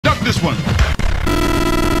This one.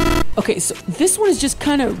 Okay, so this one is just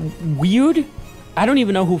kind of weird. I don't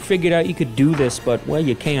even know who figured out you could do this, but, well,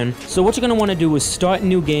 you can. So what you're going to want to do is start a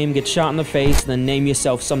new game, get shot in the face, then name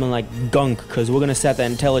yourself something like Gunk, because we're going to set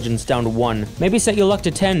that intelligence down to 1. Maybe set your luck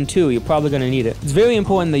to 10, too. You're probably going to need it. It's very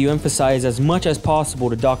important that you emphasize as much as possible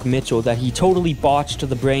to Doc Mitchell that he totally botched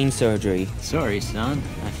the brain surgery. Sorry, son.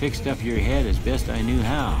 I fixed up your head as best I knew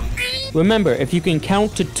how. Remember, if you can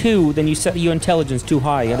count to 2, then you set your intelligence too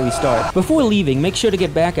high. How do we start? Before leaving, make sure to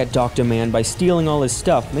get back at Dr. Man by stealing all his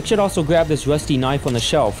stuff. Make sure to also grab this rusty knife on the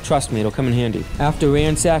shelf. Trust me, it'll come in handy. After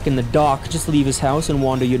ransacking the dock, just leave his house and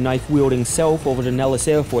wander your knife-wielding self over to Nellis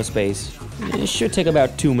Air Force Base. It should take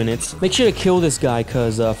about 2 minutes. Make sure to kill this guy,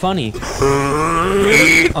 cause, funny.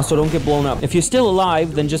 Also, don't get blown up. If you're still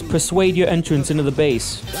alive, then just persuade your entrance into the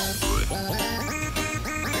base.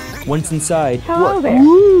 Once inside, hello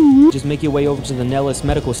there. Just make your way over to the Nellis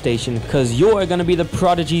medical station, cause you're gonna be the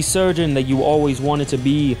prodigy surgeon that you always wanted to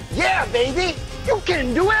be. Yeah, baby! You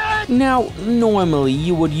can do it! Now, normally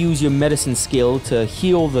you would use your medicine skill to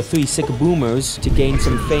heal the 3 sick boomers to gain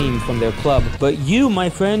some fame from their club. But you, my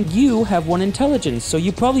friend, you have 1 intelligence, so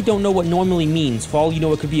you probably don't know what normally means. For all you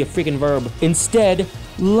know, it could be a freaking verb. Instead,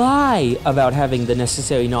 lie about having the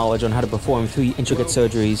necessary knowledge on how to perform 3 intricate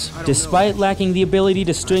surgeries. Despite lacking the ability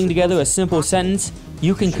to string together a simple sentence,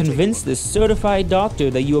 you can convince this certified doctor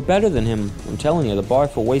that you are better than him. I'm telling you, the bar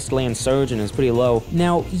for wasteland surgeon is pretty low.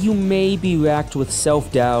 Now, you may be racked with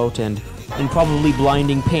self-doubt and probably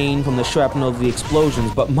blinding pain from the shrapnel of the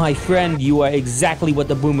explosions, but my friend, you are exactly what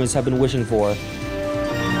the boomers have been wishing for.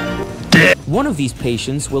 One of these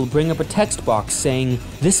patients will bring up a text box saying,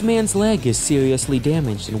 "This man's leg is seriously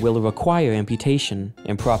damaged and will require amputation.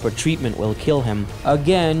 Improper treatment will kill him."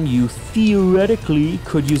 Again, you theoretically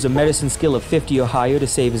could use a medicine skill of 50 or higher to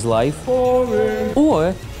save his life.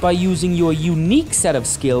 Or, by using your unique set of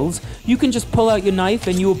skills, you can just pull out your knife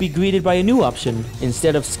and you will be greeted by a new option.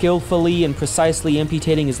 Instead of skillfully and precisely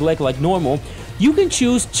amputating his leg like normal, you can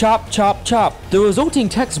choose chop, chop, chop. The resulting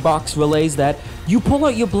text box relays that you pull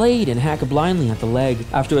out your blade and hack blindly at the leg.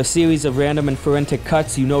 After a series of random and forensic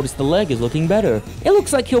cuts, you notice the leg is looking better. It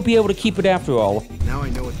looks like he'll be able to keep it after all. Now I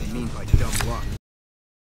know what they mean by dumb luck.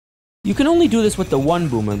 You can only do this with the 1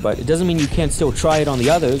 boomer, but it doesn't mean you can't still try it on the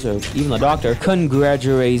others, or even the doctor.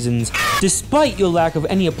 Congratulations. Despite your lack of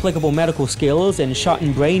any applicable medical skills and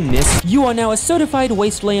shot-in-brainness, you are now a certified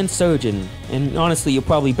wasteland surgeon. And honestly, you're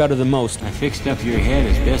probably better than most. I fixed up your head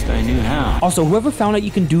as best I knew how. Also, whoever found out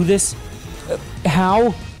you can do this,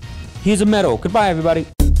 how? Here's a medal. Goodbye, everybody.